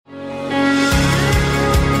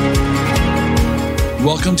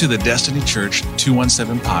Welcome to the Destiny Church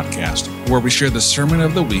 217 podcast, where we share the sermon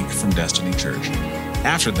of the week from Destiny Church.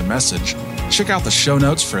 After the message, check out the show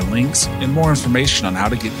notes for links and more information on how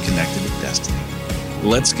to get connected with Destiny.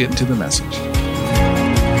 Let's get into the message.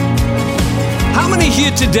 How many here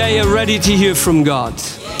today are ready to hear from God?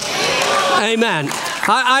 Amen.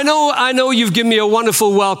 I know you've given me a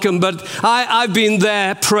wonderful welcome, but I've been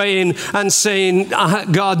there praying and saying,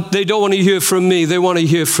 God, they don't want to hear from me. They want to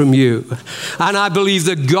hear from you. And I believe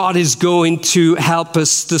that God is going to help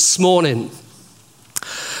us this morning.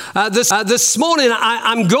 This morning,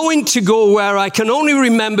 I'm going to go where I can only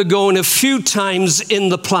remember going a few times in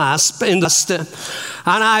the past,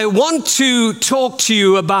 and I want to talk to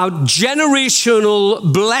you about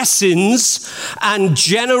generational blessings and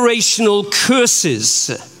generational curses.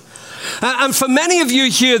 And for many of you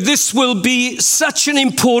here, this will be such an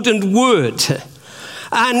important word.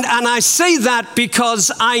 And I say that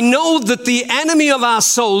because I know that the enemy of our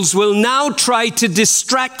souls will now try to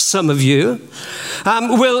distract some of you,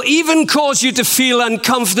 will even cause you to feel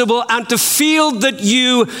uncomfortable and to feel that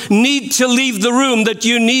you need to leave the room, that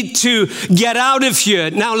you need to get out of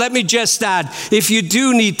here. Now, let me just add, if you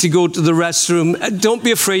do need to go to the restroom, don't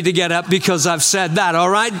be afraid to get up because I've said that, all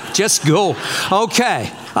right? Just go.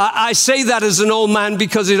 Okay. I say that as an old man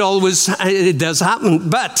because it does happen.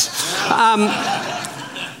 But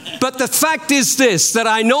the fact is this, that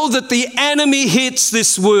I know that the enemy hates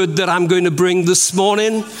this word that I'm going to bring this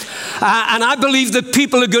morning. And I believe that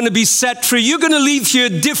people are going to be set free. You're going to leave here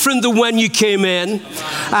different than when you came in.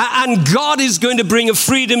 And God is going to bring a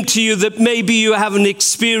freedom to you that maybe you haven't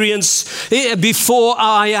experienced before.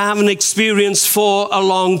 I haven't experienced for a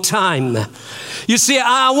long time. You see,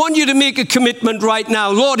 I want you to make a commitment right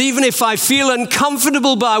now. Lord, even if I feel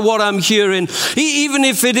uncomfortable by what I'm hearing, even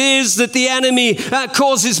if it is that the enemy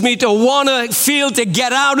causes me to want to feel to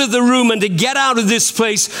get out of the room and to get out of this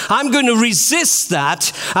place, I'm going to resist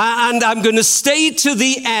that and I'm going to stay to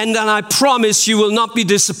the end, and I promise you will not be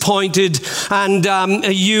disappointed, and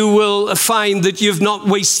you will find that you've not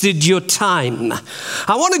wasted your time.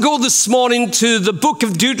 I want to go this morning to the book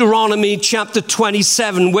of Deuteronomy chapter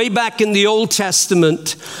 27, way back in the Old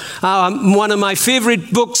Testament. One of my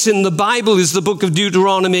favorite books in the Bible is the book of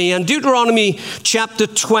Deuteronomy, and Deuteronomy chapter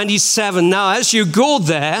 27. Now, as you go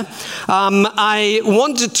there, I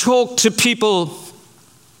want to talk to people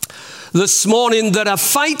this morning that are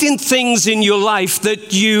fighting things in your life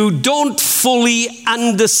that you don't fully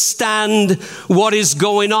understand what is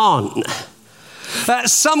going on.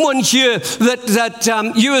 Someone here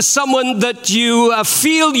that you are someone that you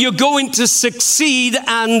feel you're going to succeed,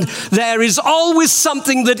 and there is always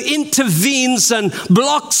something that intervenes and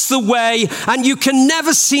blocks the way, and you can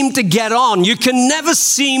never seem to get on. You can never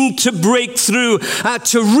seem to break through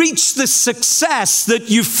to reach the success that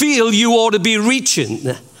you feel you ought to be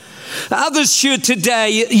reaching. Others here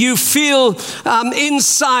today, you feel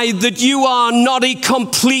inside that you are not a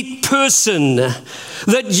complete person,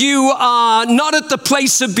 that you are not at the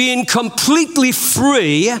place of being completely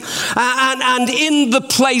free, and in the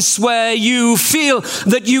place where you feel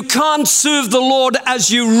that you can't serve the Lord as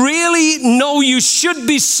you really know you should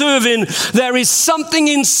be serving. There is something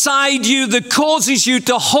inside you that causes you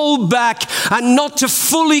to hold back and not to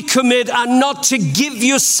fully commit and not to give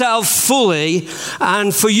yourself fully,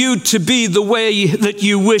 and for you to be the way that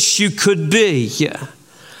you wish you could be.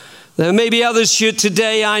 There may be others here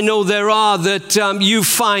today, I know there are, that you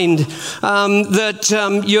find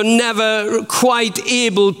that you're never quite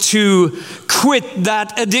able to quit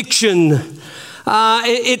that addiction.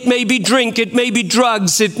 It may be drink, it may be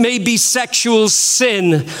drugs, it may be sexual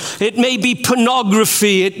sin, it may be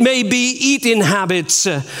pornography, it may be eating habits.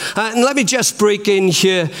 And let me just break in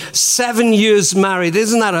here. 7 years married,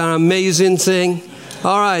 isn't that an amazing thing?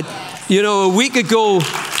 All right, you know, a week ago,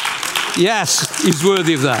 yes, he's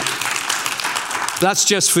worthy of that. That's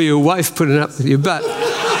just for your wife putting up with you, but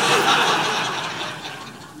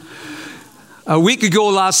a week ago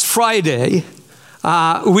last Friday,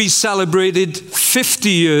 we celebrated 50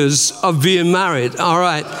 years of being married. All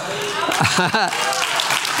right.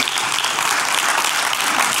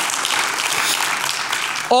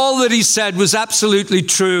 All that he said was absolutely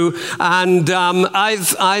true, and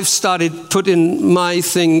I've started putting my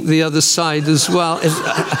thing the other side as well,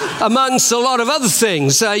 amongst a lot of other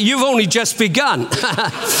things. You've only just begun.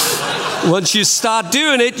 Once you start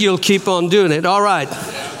doing it, you'll keep on doing it. All right.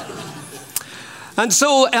 And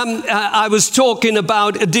so I was talking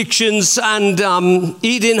about addictions and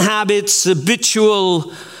eating habits,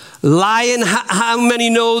 habitual Lying, how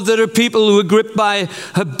many know there are people who are gripped by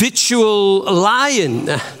habitual lying?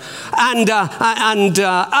 And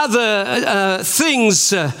other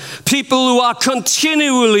things, people who are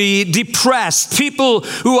continually depressed, people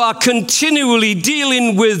who are continually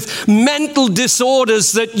dealing with mental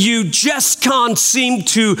disorders that you just can't seem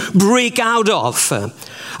to break out of.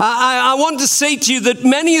 I want to say to you that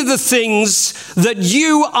many of the things that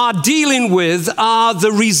you are dealing with are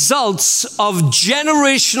the results of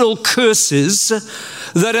generational curses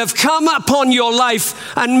that have come upon your life,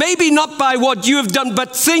 and maybe not by what you have done,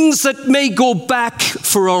 but things that may go back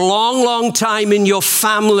for a long, long time in your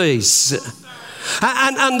families.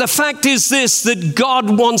 And the fact is this, that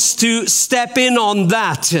God wants to step in on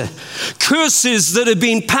that. Curses that have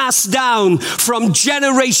been passed down from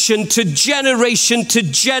generation to generation to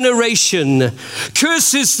generation.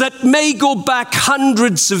 Curses that may go back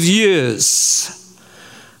hundreds of years.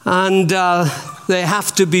 And they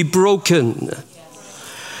have to be broken.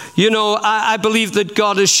 You know, I believe that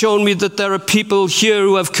God has shown me that there are people here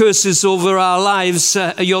who have curses over our lives,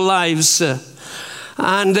 your lives.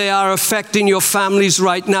 And they are affecting your families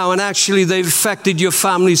right now. And actually, they've affected your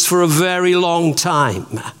families for a very long time.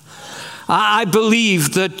 I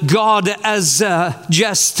believe that God has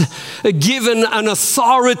just given an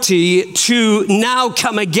authority to now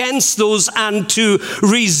come against those and to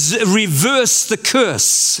reverse the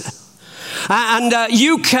curse. And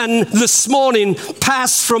you can this morning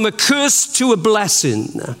pass from a curse to a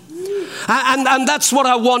blessing. And that's what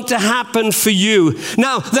I want to happen for you.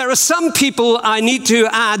 Now, there are some people I need to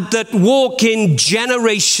add that walk in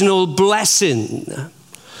generational blessing.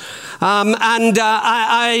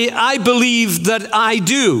 I believe that I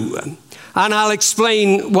do. And I'll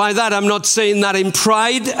explain why that. I'm not saying that in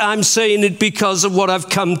pride. I'm saying it because of what I've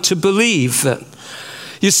come to believe.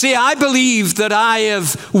 You see, I believe that I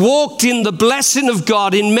have walked in the blessing of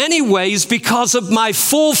God in many ways because of my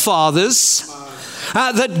forefathers.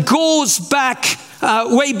 That goes back,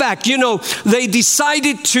 way back. You know, they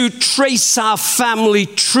decided to trace our family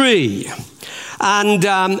tree. And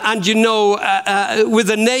you know, with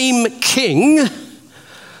the name King,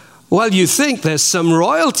 well, you think there's some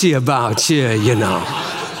royalty about here, you know.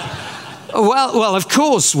 Well, of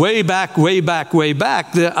course, way back, I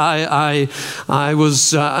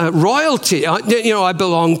was royalty. You know, I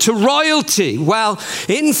belonged to royalty. Well,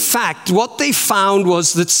 in fact, what they found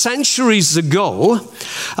was that centuries ago,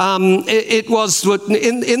 it was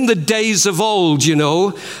in the days of old, you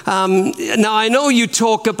know. Now, I know you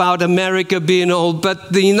talk about America being old,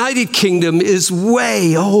 but the United Kingdom is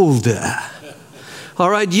way older. All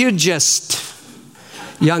right, you're just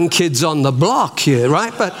young kids on the block here,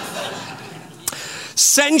 right? But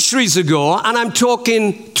centuries ago, and I'm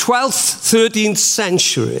talking 12th, 13th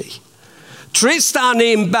century, traced our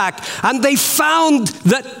name back, and they found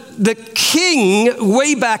that the king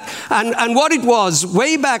way back, and what it was,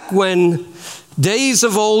 way back when, days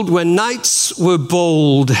of old, when knights were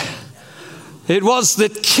bold, it was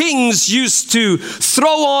that kings used to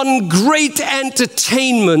throw on great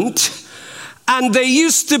entertainment. And they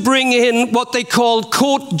used to bring in what they called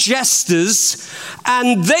court jesters,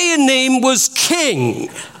 and their name was King.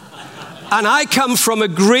 And I come from a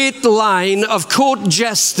great line of court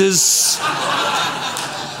jesters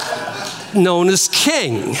known as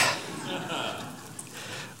King.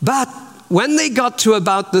 But when they got to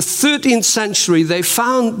about the 13th century, they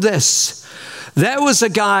found this. There was a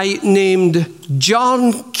guy named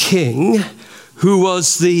John King who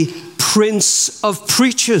was the Prince of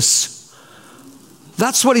Preachers.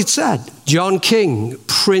 That's what it said. John King,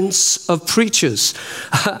 Prince of Preachers.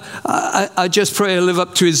 I just pray I live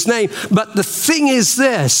up to his name. But the thing is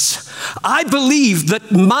this. I believe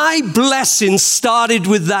that my blessing started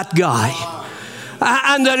with that guy.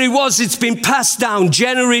 And that it's been passed down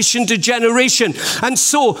generation to generation. And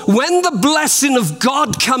so when the blessing of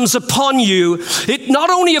God comes upon you, it not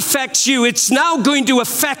only affects you, it's now going to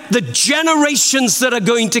affect the generations that are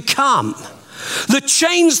going to come. The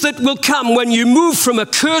change that will come when you move from a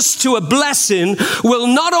curse to a blessing will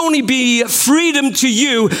not only be freedom to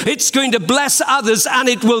you, it's going to bless others, and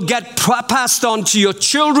it will get passed on to your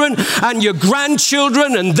children and your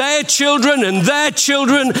grandchildren and their children and their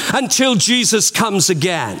children until Jesus comes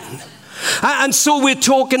again. And so we're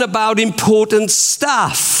talking about important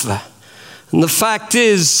stuff. And the fact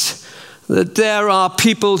is that there are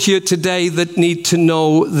people here today that need to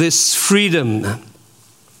know this freedom.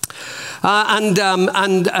 And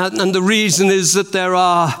the reason is that there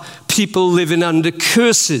are people living under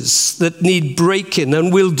curses that need breaking,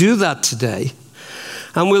 and we'll do that today.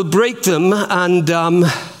 And we'll break them, and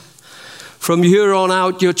from here on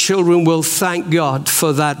out, your children will thank God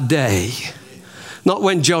for that day. not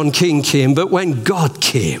when John King came, but when God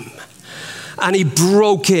came. And he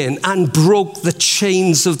broke in and broke the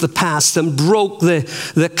chains of the past and broke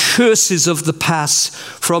the curses of the past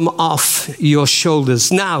from off your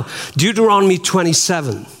shoulders. Now, Deuteronomy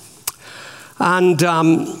 27. And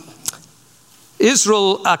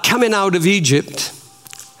Israel are coming out of Egypt,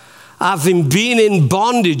 having been in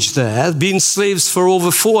bondage there, been slaves for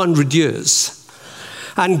over 400 years.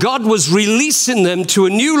 And God was releasing them to a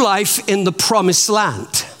new life in the promised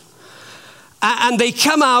land. And they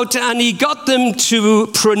come out and he got them to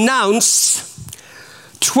pronounce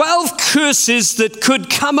 12 curses that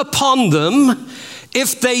could come upon them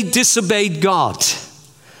if they disobeyed God.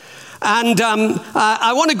 And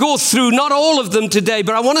I want to go through, not all of them today,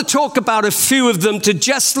 but I want to talk about a few of them to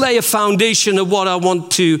just lay a foundation of what I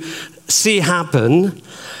want to see happen.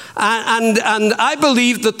 And I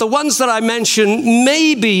believe that the ones that I mentioned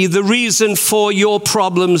may be the reason for your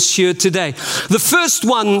problems here today. The first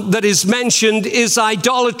one that is mentioned is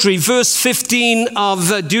idolatry. Verse 15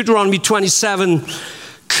 of Deuteronomy 27.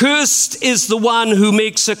 Cursed is the one who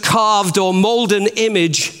makes a carved or molten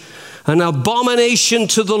image, an abomination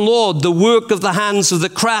to the Lord, the work of the hands of the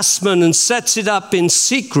craftsman, and sets it up in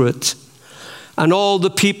secret. And all the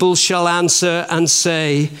people shall answer and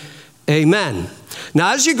say, Amen.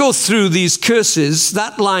 Now, as you go through these curses,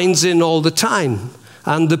 that line's in all the time.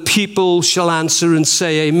 And the people shall answer and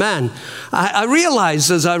say, Amen. I realized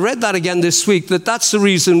as I read that again this week that that's the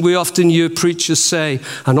reason we often hear preachers say,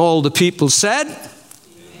 and all the people said,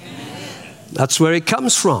 Amen. That's where it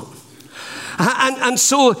comes from. And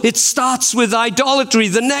so it starts with idolatry.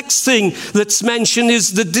 The next thing that's mentioned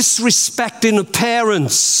is the disrespecting of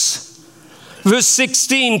parents. Verse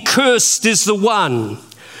 16, cursed is the one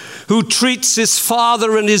who treats his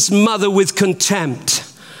father and his mother with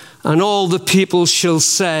contempt. And all the people shall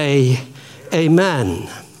say, Amen.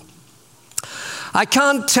 I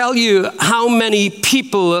can't tell you how many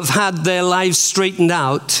people have had their lives straightened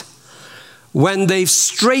out when they've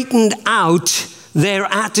straightened out their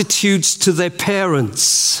attitudes to their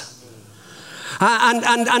parents.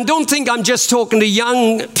 And don't think I'm just talking to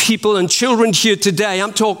young people and children here today.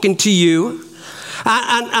 I'm talking to you.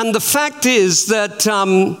 And the fact is that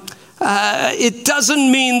it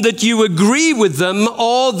doesn't mean that you agree with them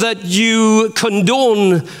or that you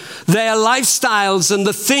condone their lifestyles and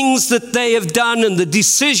the things that they have done and the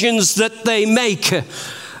decisions that they make.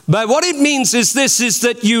 But what it means is this, is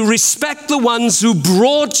that you respect the ones who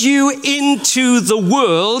brought you into the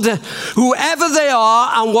world, whoever they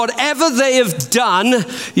are and whatever they have done.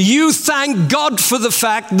 You thank God for the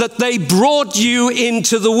fact that they brought you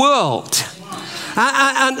into the world.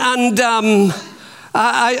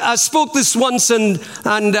 I spoke this once, and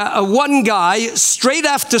one guy, straight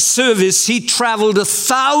after service, he traveled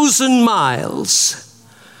 1,000 miles.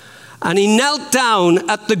 And he knelt down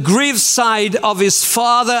at the graveside of his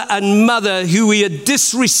father and mother, who he had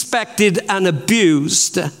disrespected and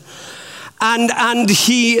abused. And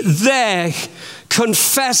he there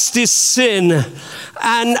confessed his sin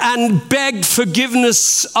and begged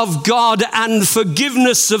forgiveness of God and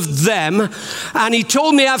forgiveness of them. And he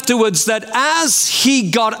told me afterwards that as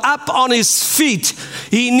he got up on his feet,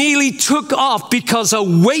 he nearly took off because a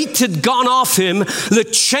weight had gone off him. The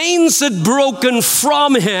chains had broken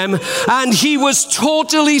from him, and he was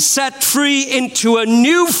totally set free into a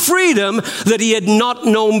new freedom that he had not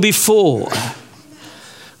known before.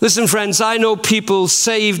 Listen, friends, I know people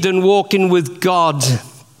saved and walking with God,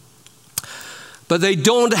 but they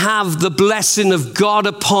don't have the blessing of God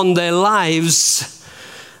upon their lives,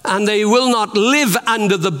 and they will not live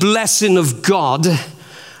under the blessing of God.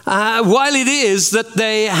 While it is that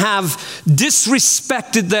they have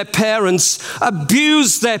disrespected their parents,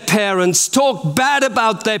 abused their parents, talked bad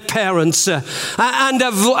about their parents, and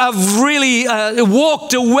have really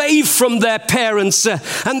walked away from their parents,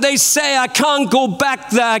 and they say, I can't go back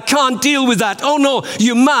there, I can't deal with that. Oh no,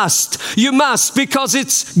 you must, because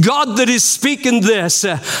it's God that is speaking this.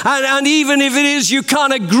 And even if it is you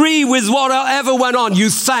can't agree with whatever went on, you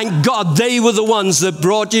thank God they were the ones that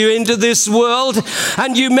brought you into this world.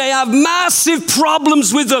 And you may have massive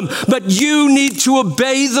problems with them, but you need to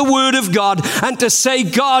obey the word of God and to say,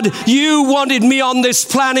 God, you wanted me on this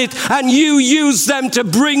planet and you used them to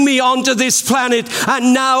bring me onto this planet,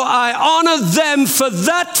 and now I honor them for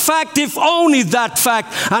that fact, if only that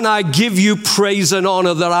fact, and I give you praise and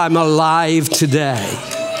honor that I'm alive today.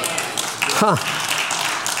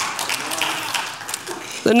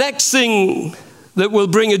 The next thing that will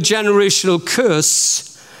bring a generational curse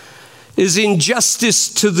is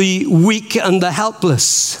injustice to the weak and the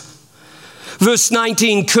helpless. Verse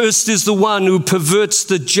 19, cursed is the one who perverts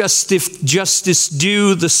the justice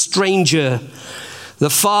due the stranger. the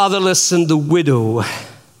fatherless and the widow.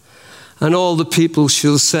 And all the people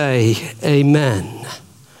shall say, Amen.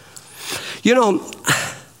 You know,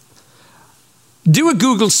 do a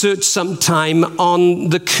Google search sometime on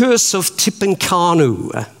the curse of Tippecanoe.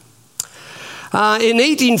 In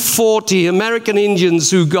 1840, American Indians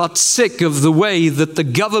who got sick of the way that the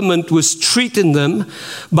government was treating them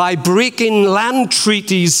by breaking land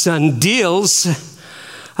treaties and deals,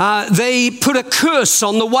 they put a curse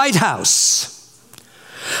on the White House.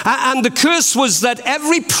 And the curse was that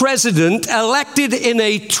every president elected in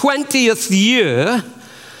a 20th year,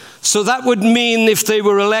 so that would mean if they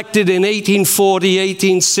were elected in 1840,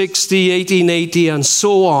 1860, 1880, and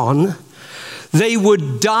so on, they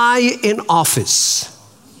would die in office.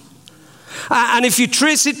 And if you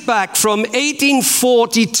trace it back from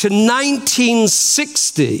 1840 to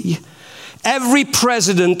 1960, every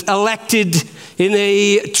president elected in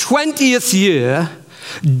a 20th year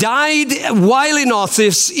died while in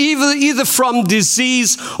office, either from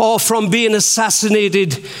disease or from being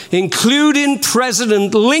assassinated, including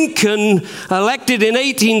President Lincoln, elected in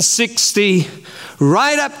 1860,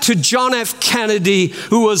 right up to John F. Kennedy,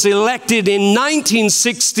 who was elected in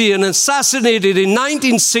 1960 and assassinated in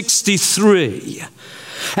 1963.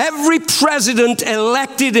 Every president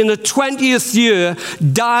elected in a 20th year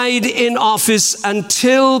died in office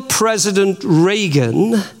until President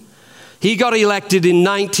Reagan. He got elected in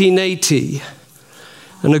 1980,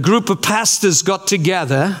 and a group of pastors got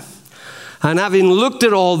together, and having looked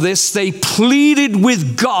at all this, they pleaded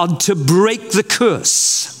with God to break the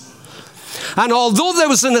curse. And although there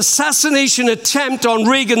was an assassination attempt on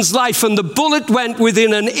Reagan's life and the bullet went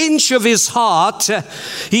within an inch of his heart,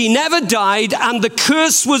 he never died and the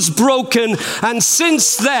curse was broken. And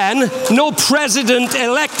since then, no president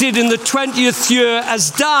elected in the 20th year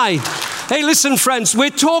has died. Hey, listen, friends, we're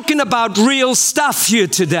talking about real stuff here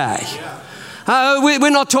today. We're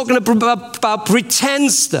not talking about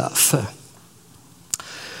pretend stuff.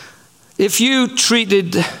 If you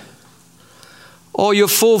treated or your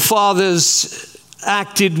forefathers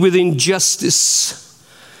acted with injustice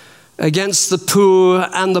against the poor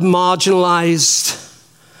and the marginalized,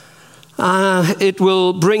 it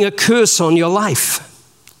will bring a curse on your life.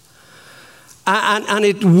 And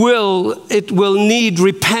it will need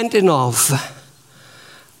repenting of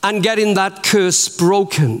and getting that curse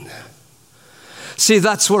broken. See,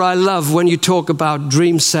 that's what I love when you talk about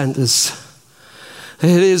dream centers. It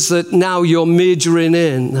is that now you're majoring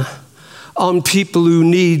in on people who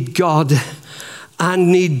need God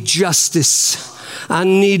and need justice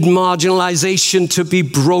and need marginalization to be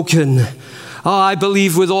broken. Oh, I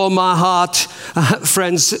believe with all my heart,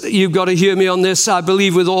 friends, you've got to hear me on this. I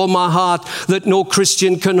believe with all my heart that no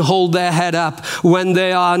Christian can hold their head up when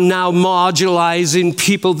they are now marginalizing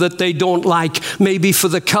people that they don't like, maybe for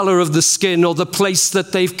the color of the skin or the place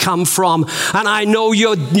that they've come from. And I know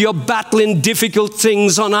you're battling difficult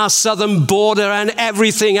things on our southern border and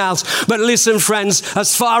everything else. But listen, friends,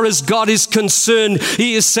 as far as God is concerned,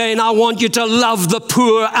 He is saying, I want you to love the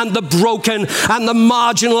poor and the broken and the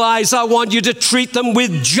marginalized. I want you to treat them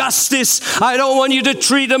with justice. I don't want you to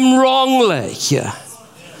treat them wrongly.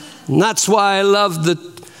 And that's why I love that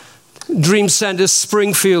Dream Center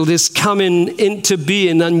Springfield is coming into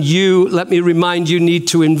being, and you, let me remind you, need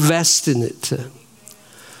to invest in it.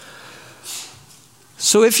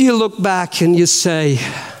 So if you look back and you say,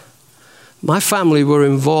 my family were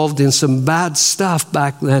involved in some bad stuff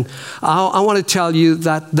back then, I want to tell you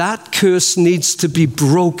that curse needs to be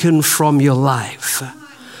broken from your life.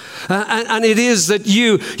 And it is that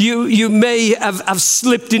you may have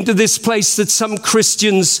slipped into this place that some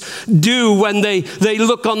Christians do when they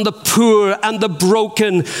look on the poor and the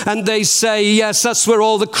broken and they say, yes, that's where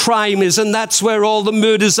all the crime is and that's where all the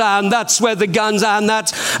murders are and that's where the guns are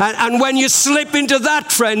and when you slip into that,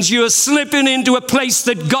 friends, you are slipping into a place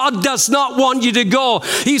that God does not want you to go.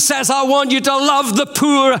 He says, I want you to love the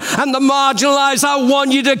poor and the marginalized. I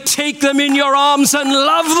want you to take them in your arms and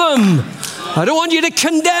love them. I don't want you to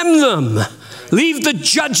condemn them. Leave the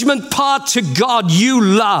judgment part to God you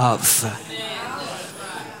love.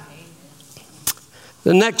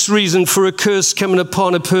 The next reason for a curse coming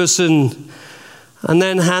upon a person and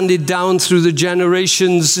then handed down through the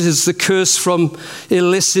generations is the curse from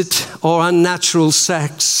illicit or unnatural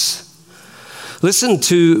sex. Listen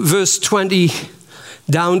to verse 20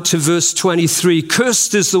 down to verse 23.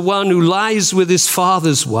 Cursed is the one who lies with his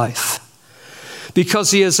father's wife,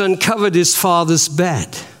 because he has uncovered his father's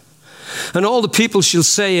bed. And all the people shall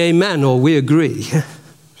say amen, or we agree.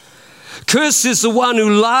 Cursed is the one who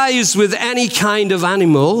lies with any kind of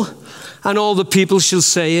animal, and all the people shall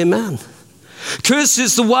say amen. Cursed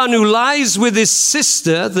is the one who lies with his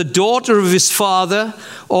sister, the daughter of his father,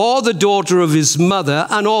 or the daughter of his mother,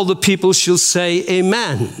 and all the people shall say,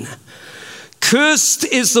 Amen. Cursed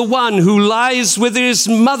is the one who lies with his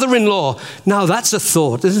mother-in-law. Now that's a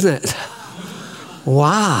thought, isn't it?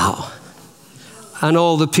 Wow. And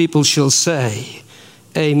all the people shall say,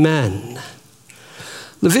 Amen.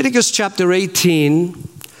 Leviticus chapter 18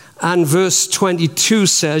 and verse 22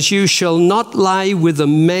 says, you shall not lie with a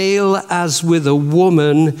male as with a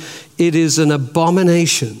woman. It is an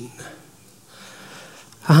abomination.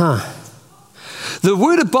 The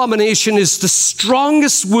word abomination is the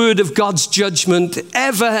strongest word of God's judgment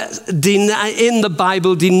ever in the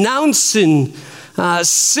Bible, denouncing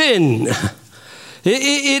sin.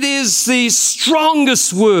 It is the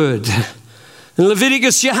strongest word. In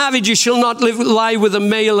Leviticus, you have it, you shall not lie with a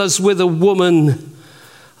male as with a woman.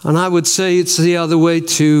 And I would say it's the other way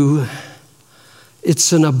too.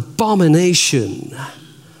 It's an abomination.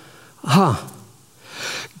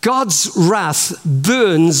 God's wrath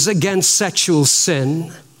burns against sexual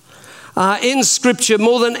sin in Scripture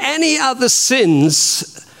more than any other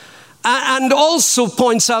sins, and also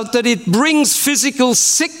points out that it brings physical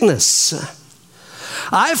sickness.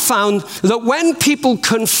 I've found that when people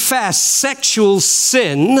confess sexual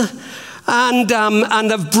sin and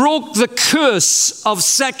have broke the curse of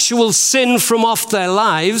sexual sin from off their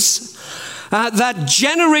lives, that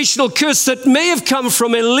generational curse that may have come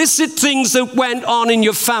from illicit things that went on in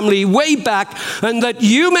your family way back, and that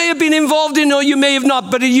you may have been involved in or you may have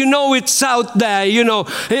not, but you know it's out there, you know,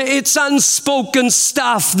 it's unspoken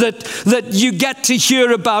stuff that you get to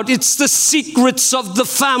hear about. It's the secrets of the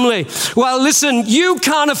family. Well, listen, you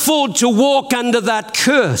can't afford to walk under that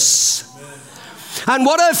curse. And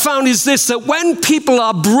what I've found is this, that when people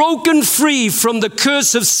are broken free from the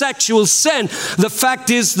curse of sexual sin, the fact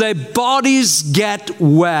is their bodies get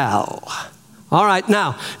well. All right,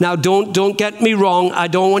 now don't get me wrong. I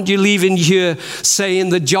don't want you leaving here saying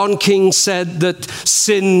that John King said that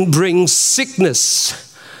sin brings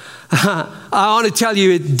sickness. I want to tell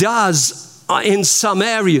you it does in some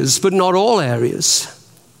areas, but not all areas.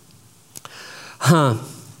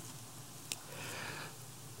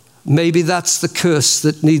 Maybe that's the curse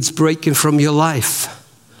that needs breaking from your life.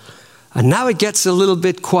 And now it gets a little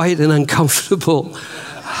bit quiet and uncomfortable.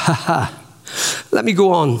 Let me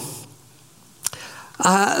go on.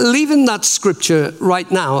 Leaving that scripture right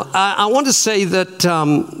now, I want to say that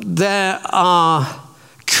there are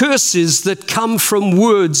curses that come from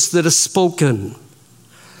words that are spoken.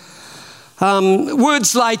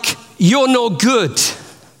 Words like, you're no good.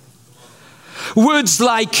 Words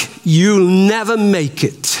like, you'll never make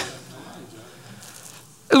it.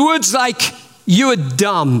 Words like, you're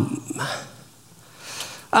dumb.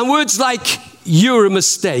 And words like, you're a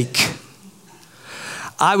mistake.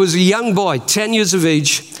 I was a young boy, 10 years of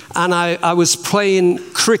age, and I was playing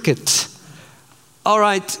cricket. All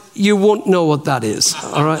right, you won't know what that is,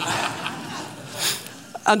 all right?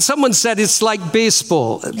 And someone said it's like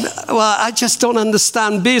baseball. Well, I just don't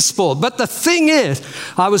understand baseball. But the thing is,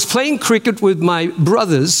 I was playing cricket with my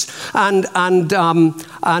brothers, and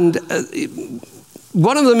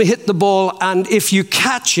one of them hit the ball, and if you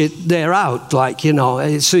catch it, they're out, like, you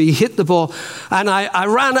know. So he hit the ball, and I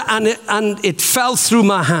ran, and it fell through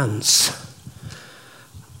my hands.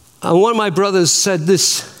 And one of my brothers said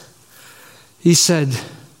this. He said,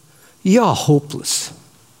 you're hopeless.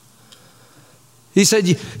 He said,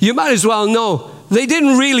 you might as well know, they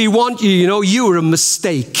didn't really want you, you know, you were a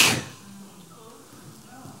mistake.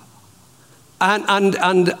 And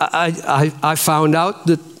I found out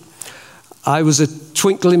that I was a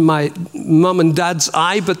twinkle in my mum and dad's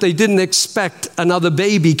eye, but they didn't expect another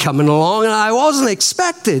baby coming along, and I wasn't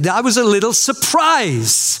expected. I was a little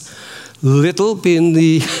surprised. Little being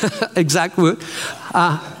the exact word.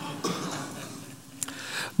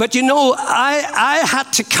 But you know, I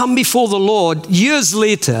had to come before the Lord years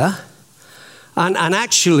later, and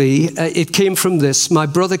actually it came from this. My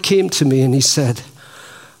brother came to me and he said,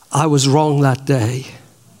 I was wrong that day.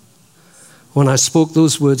 When I spoke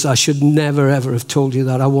those words, I should never, ever have told you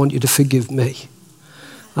that. I want you to forgive me.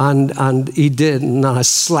 And he did, and I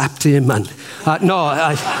slapped him. And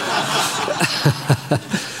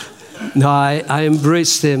I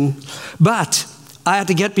embraced him. But I had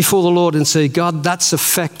to get before the Lord and say, God, that's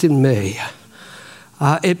affecting me.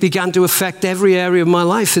 It began to affect every area of my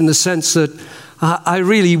life in the sense that I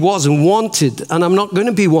really wasn't wanted, and I'm not going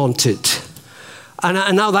to be wanted.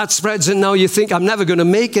 And now that spreads, and now you think, I'm never going to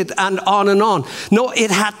make it, and on and on. No,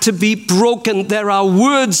 it had to be broken. There are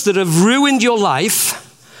words that have ruined your life,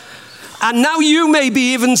 and now you may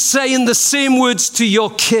be even saying the same words to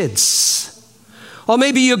your kids. or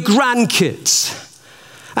maybe your grandkids.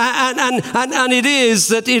 And it is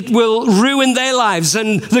that it will ruin their lives,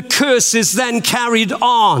 and the curse is then carried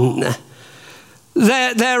on.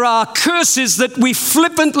 There are curses that we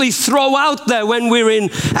flippantly throw out there when we're in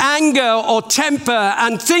anger or temper,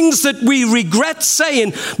 and things that we regret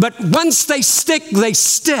saying, but once they stick, they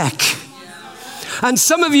stick. And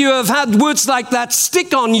some of you have had words like that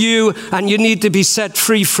stick on you, and you need to be set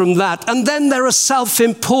free from that. And then there are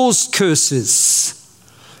self-imposed curses.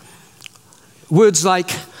 Words like,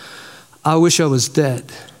 I wish I was dead.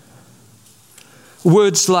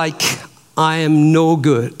 Words like, I am no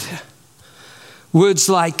good. Words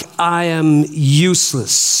like, I am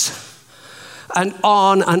useless. And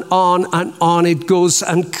on and on and on it goes,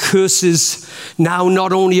 and curses now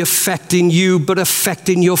not only affecting you, but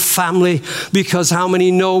affecting your family. Because how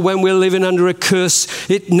many know when we're living under a curse,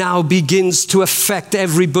 it now begins to affect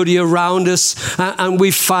everybody around us. And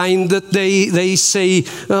we find that they say,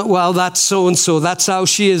 well, that's so-and-so, that's how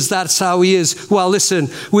she is, that's how he is. Well, listen,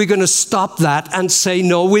 we're going to stop that and say,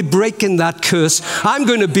 no, we're breaking that curse. I'm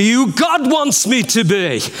going to be who God wants me to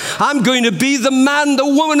be. I'm going to be the man, the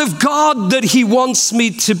woman of God that He wants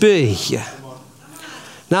me to be.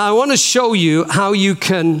 Now, I want to show you how you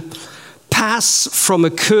can pass from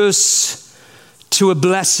a curse to a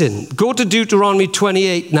blessing. Go to Deuteronomy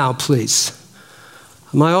 28 now, please.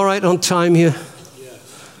 Am I all right on time here?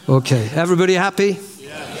 Yes. Okay. Everybody happy?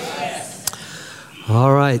 Yes.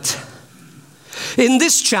 All right. In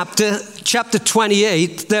this chapter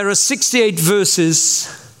 28, there are 68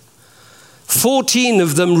 verses. 14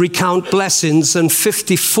 of them recount blessings and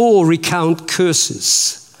 54 recount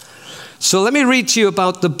curses. So let me read to you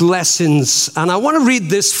about the blessings. And I want to read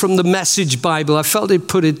this from the Message Bible. I felt it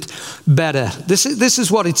put it better. This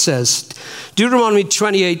is what it says. Deuteronomy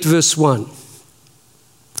 28 verse 1.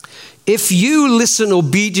 If you listen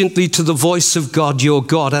obediently to the voice of God your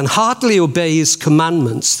God and heartily obey His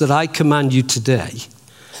commandments that I command you today,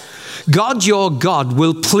 God your God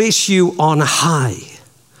will place you on high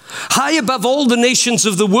above all the nations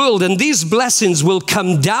of the world, and these blessings will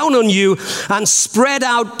come down on you and spread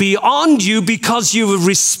out beyond you because you have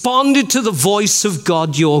responded to the voice of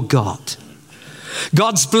God your God.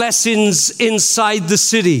 God's blessings inside the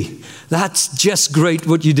city. That's just great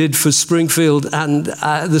what you did for Springfield and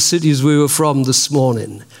the cities we were from this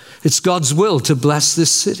morning. It's God's will to bless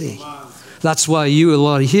this city. That's why you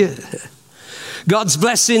are here. God's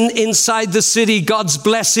blessing inside the city, God's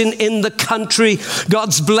blessing in the country,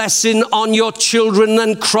 God's blessing on your children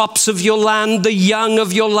and crops of your land, the young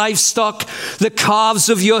of your livestock, the calves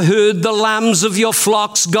of your herd, the lambs of your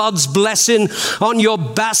flocks, God's blessing on your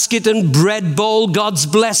basket and bread bowl, God's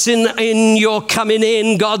blessing in your coming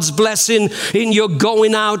in, God's blessing in your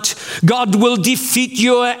going out. God will defeat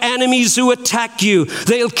your enemies who attack you.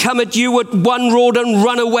 They'll come at you at one road and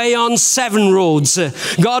run away on 7 roads.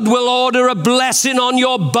 God will order a blessing on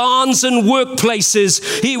your barns and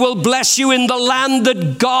workplaces. He will bless you in the land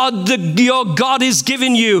that your God is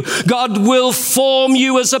giving you. God will form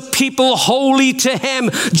you as a people holy to Him,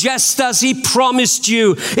 just as He promised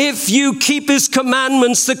you. If you keep His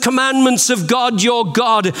commandments, the commandments of God your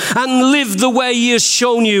God, and live the way He has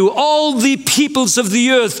shown you, all the peoples of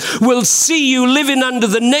the earth will see you living under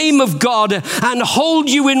the name of God and hold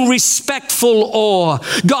you in respectful awe.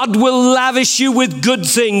 God will lavish you with good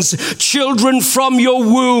things, children from your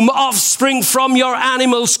womb, offspring from your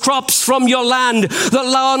animals, crops from your land, the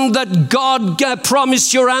land that God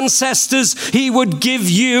promised your ancestors He would give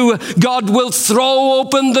you. God will throw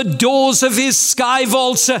open the doors of His sky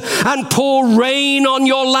vaults and pour rain on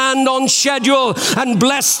your land on schedule and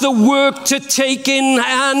bless the work to take in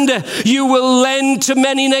hand. You will lend to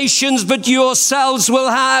many nations, but yourselves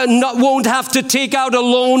won't have to take out a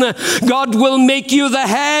loan. God will make you the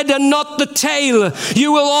head and not the tail.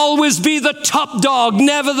 You will always be the top dog,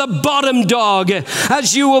 never the bottom dog,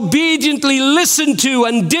 as you obediently listen to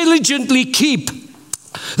and diligently keep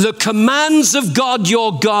the commands of God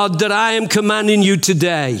your God that I am commanding you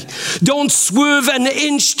today. Don't swerve an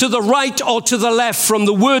inch to the right or to the left from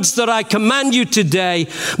the words that I command you today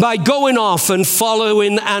by going off and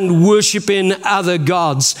following and worshiping other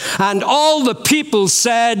gods. And all the people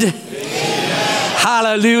said, Amen.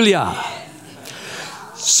 Hallelujah.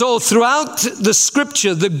 So throughout the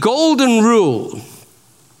scripture, the golden rule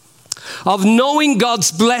of knowing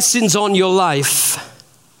God's blessings on your life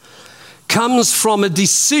comes from a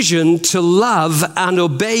decision to love and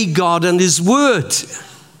obey God and His word.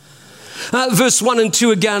 Verse 1 and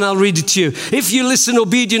 2 again, I'll read it to you. If you listen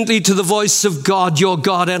obediently to the voice of God, your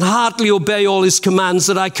God, and heartily obey all his commands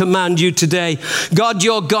that I command you today, God,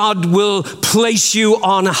 your God, will place you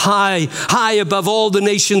on high, high above all the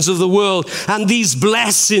nations of the world. And these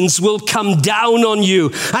blessings will come down on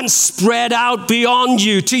you and spread out beyond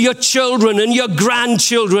you to your children and your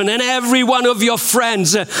grandchildren and every one of your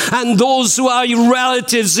friends and those who are your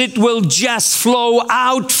relatives. It will just flow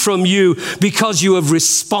out from you because you have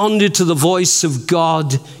responded to the voice of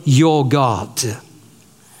God, your God.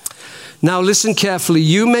 Now listen carefully.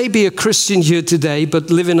 You may be a Christian here today, but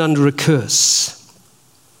living under a curse.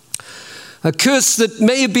 A curse that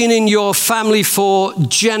may have been in your family for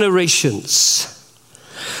generations.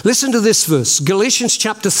 Listen to this verse, Galatians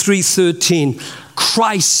chapter 3:13.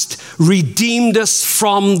 Christ redeemed us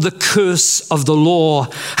from the curse of the law,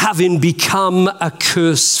 having become a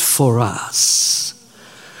curse for us.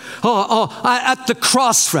 At the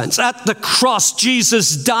cross, friends, at the cross,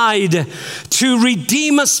 Jesus died to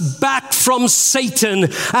redeem us back from Satan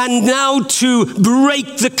and now to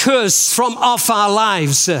break the curse from off our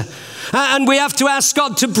lives. And we have to ask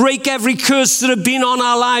God to break every curse that have been on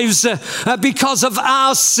our lives because of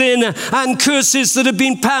our sin and curses that have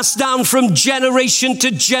been passed down from generation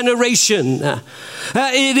to generation.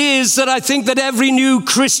 It is that I think that every new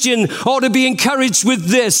Christian ought to be encouraged with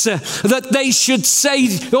this, that they should say,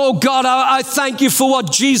 oh God, I thank you for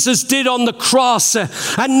what Jesus did on the cross.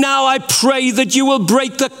 And now I pray that you will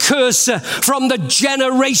break the curse from the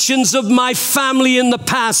generations of my family in the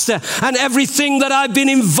past and everything that I've been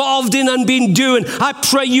involved in and been doing. I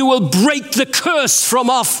pray you will break the curse from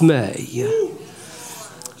off me.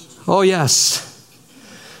 Oh yes.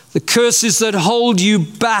 The curses that hold you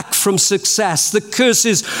back from success. The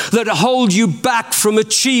curses that hold you back from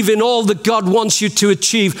achieving all that God wants you to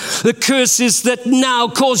achieve. The curses that now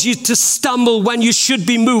cause you to stumble when you should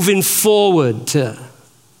be moving forward.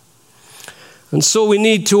 And so we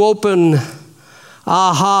need to open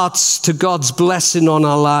our hearts to God's blessing on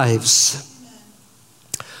our lives.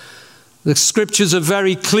 The scriptures are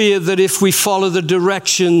very clear that if we follow the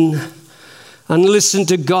direction and listen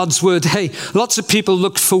to God's word. Hey, lots of people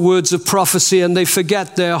look for words of prophecy and they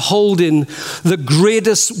forget they're holding the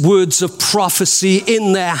greatest words of prophecy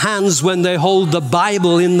in their hands when they hold the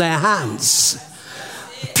Bible in their hands.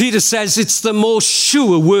 Peter says it's the most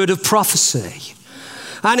sure word of prophecy.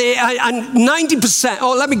 And 90%,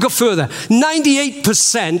 let me go further.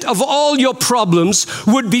 98% of all your problems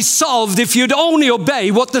would be solved if you'd only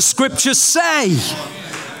obey what the scriptures say.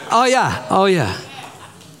 Oh yeah.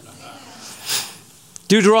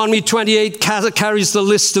 Deuteronomy 28 carries the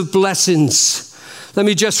list of blessings. Let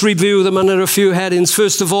me just review them under a few headings.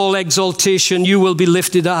 First of all, exaltation, you will be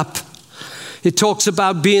lifted up. It talks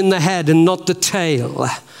about being the head and not the tail.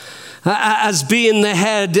 As being the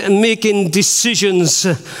head and making decisions,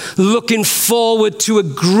 looking forward to a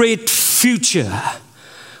great future,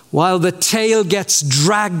 while the tail gets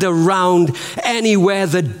dragged around anywhere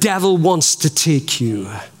the devil wants to take you.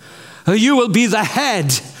 You will be the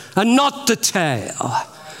head and not the tail.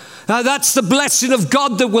 That's the blessing of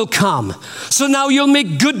God that will come. So now you'll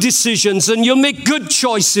make good decisions and you'll make good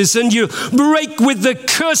choices and you break with the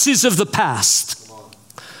curses of the past.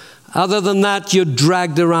 Other than that, you're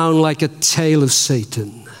dragged around like a tail of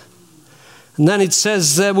Satan. And then it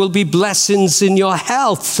says there will be blessings in your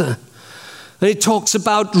health. And it talks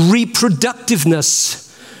about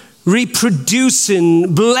reproductiveness.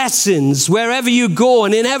 Reproducing blessings wherever you go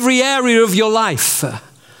and in every area of your life.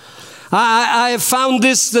 I have found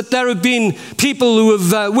this, that there have been people who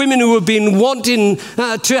have, women who have been wanting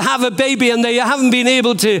to have a baby and they haven't been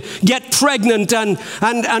able to get pregnant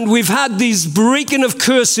and we've had these breaking of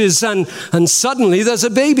curses and suddenly there's a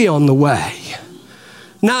baby on the way.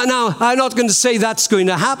 Now, I'm not going to say that's going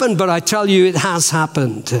to happen, but I tell you it has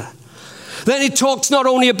happened. Then it talks not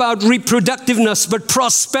only about reproductiveness, but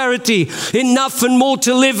prosperity, enough and more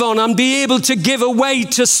to live on, and be able to give away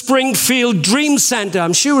to Springfield Dream Center.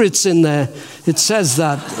 I'm sure it's in there. It says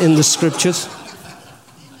that in the scriptures.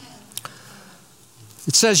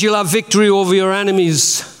 It says you'll have victory over your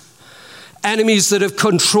enemies, enemies that have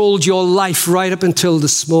controlled your life right up until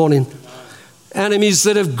this morning. Enemies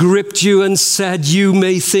that have gripped you and said, you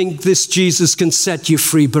may think this Jesus can set you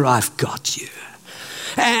free, but I've got you.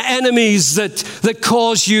 Enemies that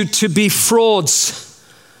cause you to be frauds.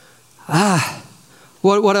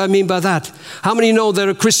 What do I mean by that? How many know there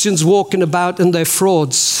are Christians walking about and they're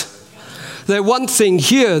frauds? They're one thing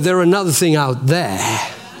here, they're another thing out there.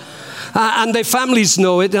 And their families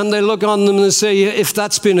know it and they look on them and say, if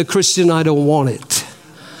that's been a Christian, I don't want it.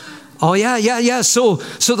 Oh, yeah. So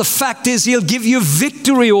the fact is, he'll give you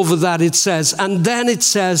victory over that, it says. And then it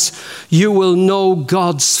says, you will know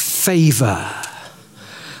God's favor.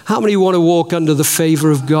 How many want to walk under the favor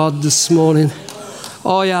of God this morning?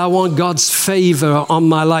 Oh, yeah, I want God's favor on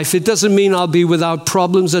my life. It doesn't mean I'll be without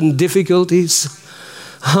problems and difficulties.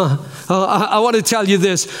 I want to tell you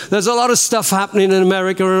this. There's a lot of stuff happening in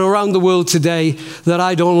America and around the world today that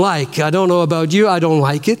I don't like. I don't know about you. I don't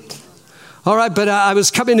like it. All right, but I was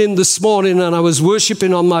coming in this morning and I was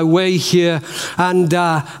worshiping on my way here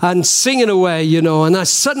and singing away, you know, and I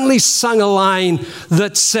suddenly sang a line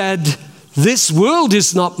that said, this world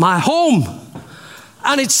is not my home.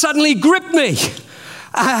 And it suddenly gripped me.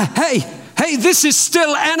 Hey, this is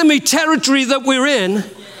still enemy territory that we're in.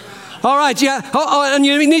 All right, yeah. And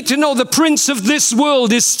you need to know the prince of this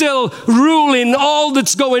world is still ruling all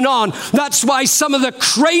that's going on. That's why some of the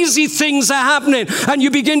crazy things are happening. And you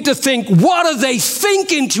begin to think, what are they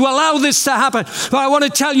thinking to allow this to happen? But I want to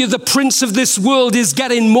tell you, the prince of this world is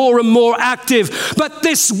getting more and more active. But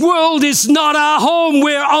this world is not our home.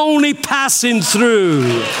 We're only passing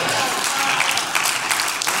through.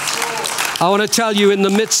 I want to tell you, in the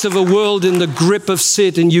midst of a world in the grip of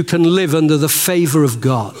Satan, you can live under the favor of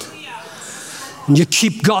God. And you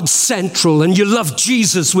keep God central, and you love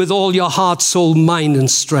Jesus with all your heart, soul, mind, and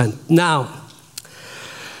strength. Now,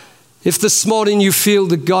 if this morning you feel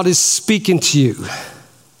that God is speaking to you,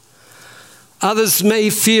 others may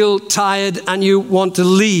feel tired and you want to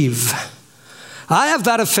leave. I have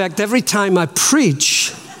that effect every time I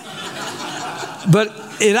preach, but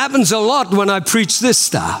it happens a lot when I preach this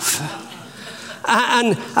stuff.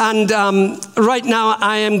 And right now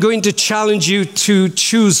I am going to challenge you to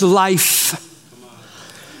choose life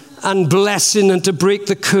and blessing and to break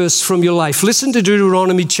the curse from your life. Listen to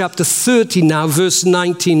Deuteronomy chapter 30 now, verse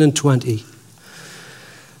 19 and 20.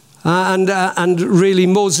 And really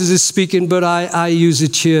Moses is speaking, but I use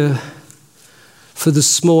it here for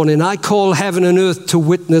this morning. I call heaven and earth to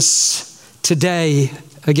witness today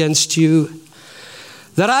against you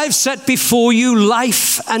that I've set before you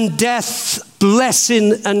life and death,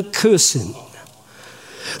 blessing and cursing.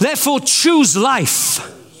 Therefore choose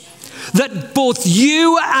life, that both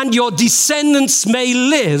you and your descendants may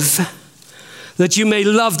live, that you may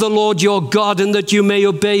love the Lord your God, and that you may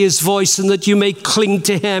obey his voice, and that you may cling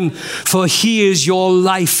to him, for he is your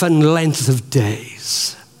life and length of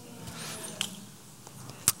days.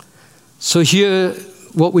 So here,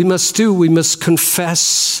 what we must do, we must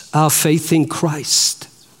confess our faith in Christ.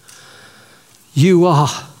 You are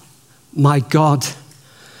my God,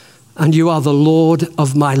 and you are the Lord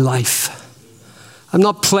of my life. I'm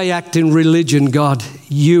not play acting religion, God.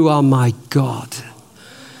 You are my God,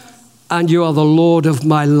 and you are the Lord of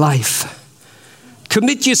my life.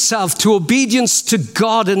 Commit yourself to obedience to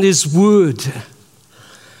God and his word.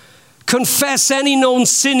 Confess any known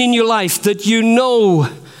sin in your life that you know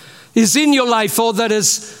is in your life, or that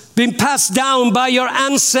has been passed down by your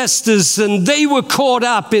ancestors and they were caught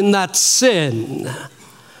up in that sin.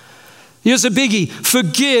 Here's a biggie.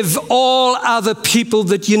 Forgive all other people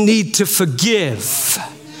that you need to forgive.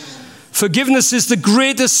 Forgiveness is the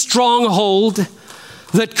greatest stronghold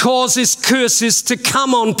that causes curses to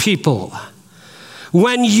come on people.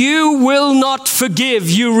 When you will not forgive,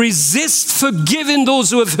 you resist forgiving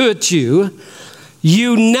those who have hurt you,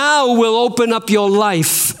 you now will open up your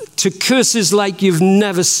life to curses like you've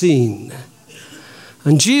never seen.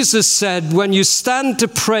 And Jesus said, when you stand to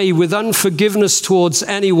pray with unforgiveness towards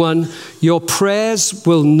anyone, your prayers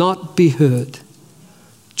will not be heard.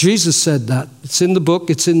 Jesus said that. It's in the book,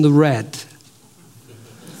 it's in the red.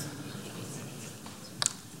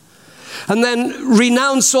 And then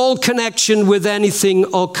renounce all connection with anything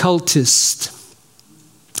occultist.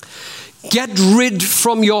 Get rid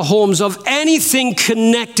from your homes of anything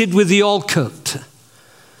connected with the occult.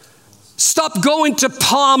 Stop going to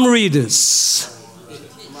palm readers.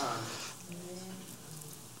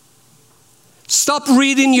 Stop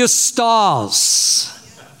reading your stars.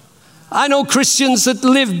 I know Christians that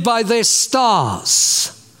live by their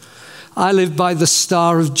stars. I live by the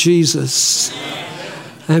star of Jesus.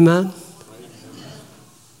 Amen.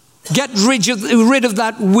 Get rid of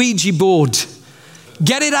that Ouija board.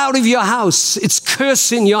 Get it out of your house. It's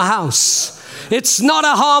cursing your house. It's not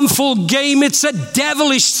a harmful game. It's a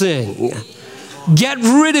devilish thing. Get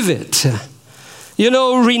rid of it. You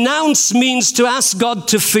know, renounce means to ask God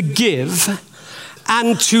to forgive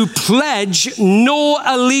and to pledge no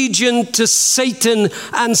allegiance to Satan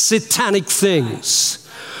and satanic things.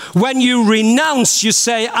 When you renounce, you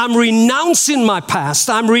say, I'm renouncing my past.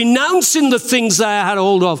 I'm renouncing the things that I had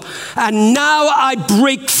hold of. And now I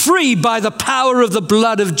break free by the power of the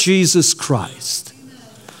blood of Jesus Christ.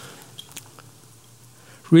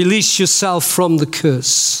 Release yourself from the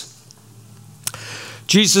curse.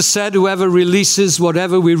 Jesus said, whoever releases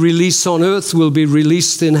whatever we release on earth will be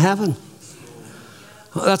released in heaven.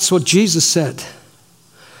 That's what Jesus said.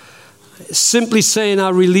 Simply saying, I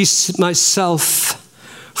release myself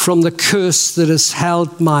from the curse that has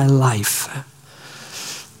held my life.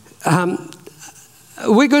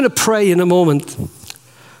 We're going to pray in a moment.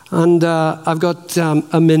 And I've got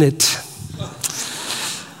a minute.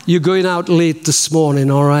 You're going out late this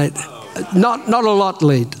morning, all right? Not a lot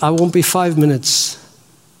late. I won't be 5 minutes.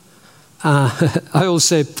 I always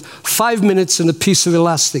say 5 minutes and a piece of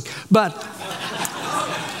elastic. But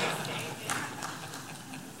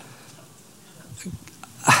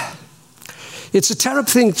it's a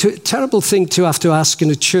terrible thing to have to ask in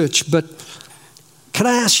a church. But can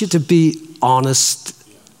I ask you to be honest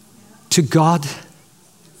to God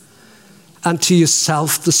and to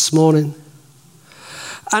yourself this morning?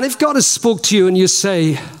 And if God has spoke to you and you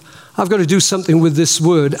say, I've got to do something with this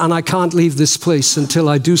word and I can't leave this place until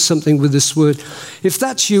I do something with this word. If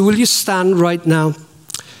that's you, will you stand right now?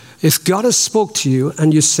 If God has spoke to you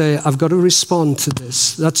and you say, I've got to respond to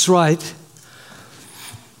this. That's right.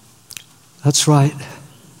 That's right.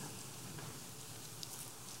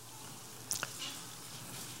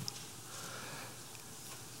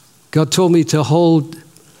 God told me to hold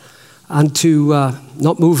and to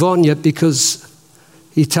not move on yet because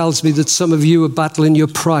He tells me that some of you are battling your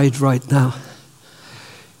pride right now.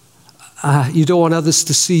 You don't want others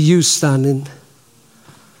to see you standing.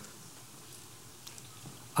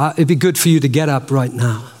 It'd be good for you to get up right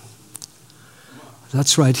now.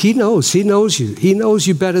 That's right. He knows you. He knows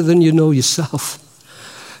you better than you know yourself.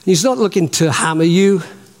 He's not looking to hammer you.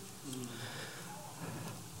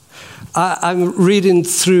 I'm reading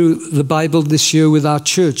through the Bible this year with our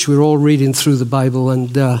church. We're all reading through the Bible, and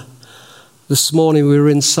this morning we were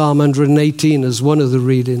in Psalm 118 as one of the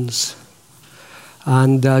readings.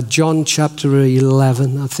 And John chapter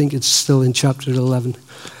 11, I think it's still in chapter 11.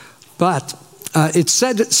 But it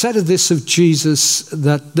said of this of Jesus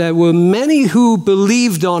that there were many who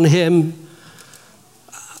believed on him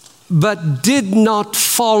but did not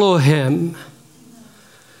follow him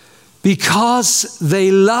because they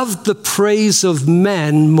loved the praise of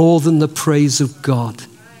men more than the praise of God.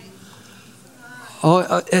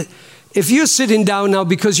 If you're sitting down now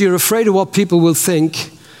because you're afraid of what people will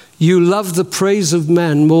think, you love the praise of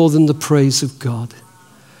men more than the praise of God.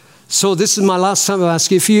 So this is my last time I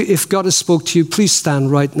ask you, if God has spoke to you, please stand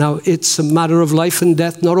right now. It's a matter of life and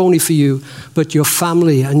death, not only for you, but your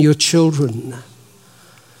family and your children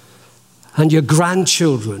and your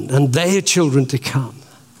grandchildren and their children to come.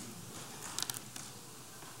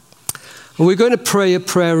 And we're going to pray a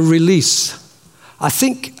prayer of release. I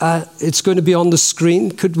think it's going to be on the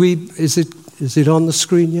screen. Is it on the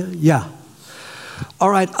screen? Yeah. All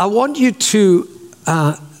right. I want you to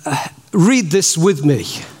read this with me.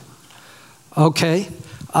 Okay.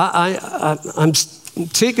 I'm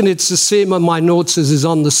taking it's the same on my notes as is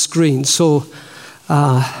on the screen. So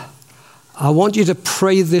I want you to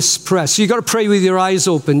pray this prayer. So you've got to pray with your eyes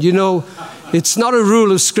open. You know, it's not a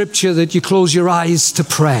rule of Scripture that you close your eyes to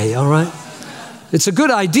pray, all right? It's a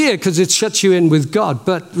good idea because it shuts you in with God.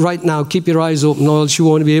 But right now, keep your eyes open or else you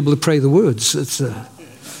won't be able to pray the words.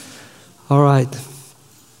 All right.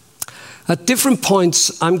 At different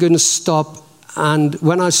points, I'm going to stop. And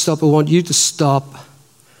when I stop, I want you to stop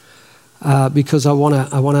because I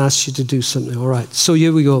want to ask you to do something. All right. So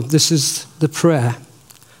here we go. This is the prayer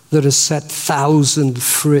that has set thousands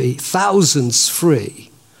free.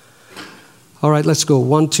 All right, let's go.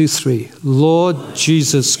 1, 2, 3. Lord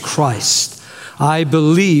Jesus Christ, I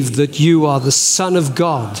believe that you are the Son of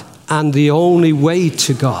God and the only way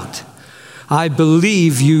to God. I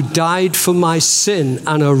believe you died for my sin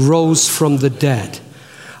and arose from the dead.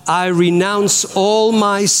 I renounce all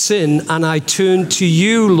my sin and I turn to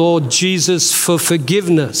you, Lord Jesus, for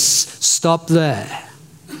forgiveness. Stop there.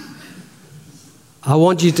 I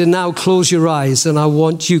want you to now close your eyes and I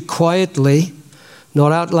want you quietly,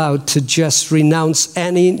 not out loud, to just renounce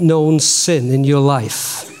any known sin in your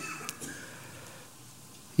life.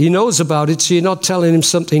 He knows about it, so you're not telling him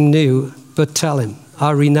something new, but tell him,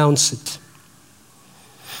 I renounce it.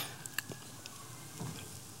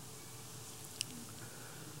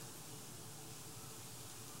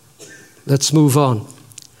 Let's move on.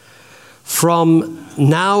 From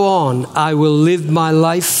now on, I will live my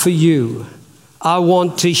life for you. I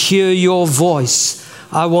want to hear your voice.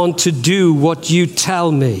 I want to do what you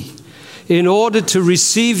tell me. In order to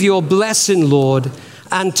receive your blessing, Lord,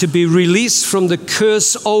 and to be released from the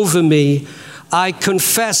curse over me, I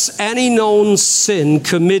confess any known sin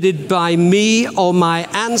committed by me or my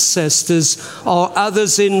ancestors or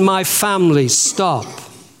others in my family. Stop.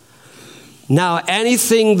 Now,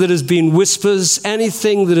 anything that has been whispers,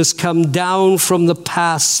 anything that has come down from the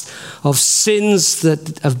past of sins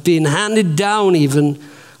that have been handed down even,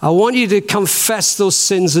 I want you to confess those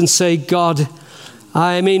sins and say, God,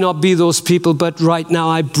 I may not be those people, but right now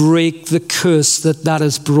I break the curse that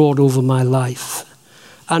has brought over my life.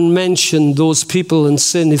 And mention those people in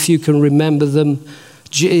sin if you can remember them.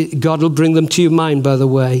 God will bring them to your mind, by the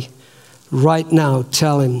way. Right now,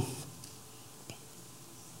 tell him.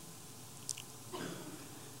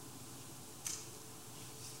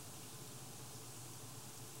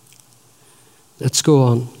 Let's go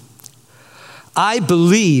on. I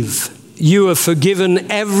believe you have forgiven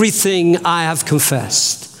everything I have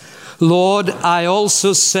confessed. Lord, I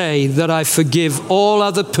also say that I forgive all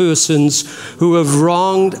other persons who have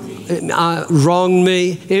wronged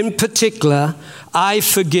me. In particular, I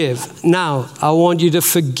forgive. Now, I want you to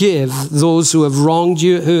forgive those who have wronged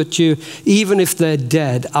you, hurt you, even if they're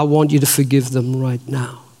dead. I want you to forgive them right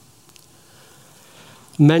now.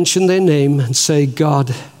 Mention their name and say,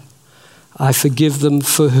 God, I forgive them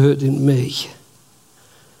for hurting me.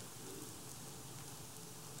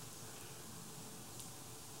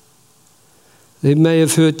 They may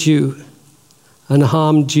have hurt you and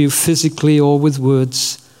harmed you physically or with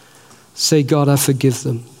words. Say, God, I forgive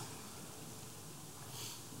them.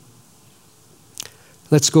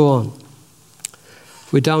 Let's go on.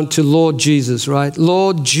 We're down to Lord Jesus, right?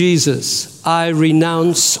 Lord Jesus, I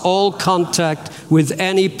renounce all contact with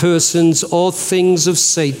any persons or things of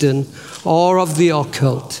Satan or of the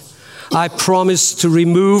occult. I promise to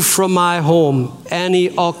remove from my home any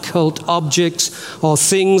occult objects or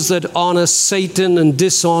things that honor Satan and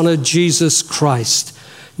dishonor Jesus Christ.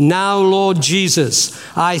 Now, Lord Jesus,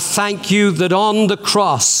 I thank you that on the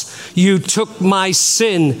cross you took my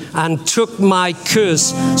sin and took my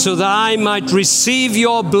curse so that I might receive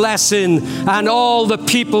your blessing. And all the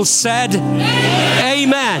people said,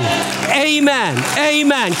 Amen. Amen.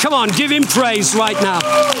 Amen. Come on, give him praise right now.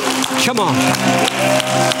 Come on.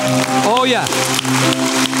 Oh, yeah.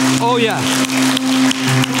 Oh, yeah.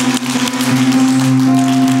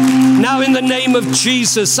 Now, in the name of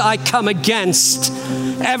Jesus, I come against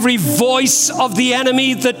every voice of the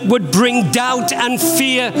enemy that would bring doubt and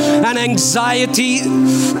fear and anxiety.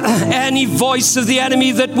 Any voice of the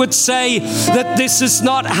enemy that would say that this has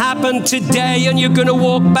not happened today and you're going to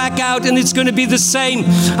walk back out and it's going to be the same.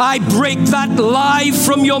 I break that lie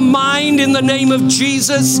from your mind in the name of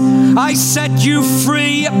Jesus. I set you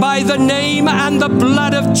free by the name and the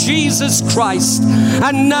blood of Jesus Christ.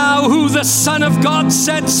 And now who the Son of God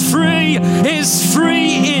sets free is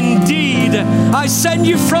free indeed. I send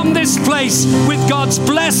you from this place with God's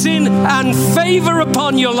blessing and favor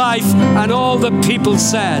upon your life. And all the people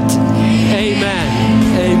said,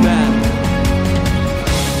 Amen. Amen.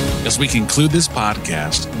 As we conclude this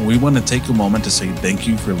podcast, we want to take a moment to say thank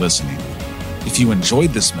you for listening. If you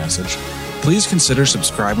enjoyed this message, please consider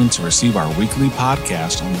subscribing to receive our weekly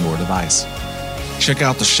podcast on your device. Check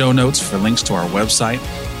out the show notes for links to our website,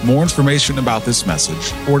 more information about this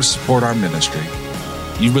message, or to support our ministry.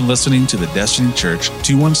 You've been listening to the Destiny Church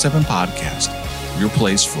 217 podcast, your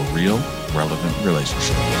place for real, relevant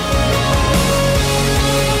relationship.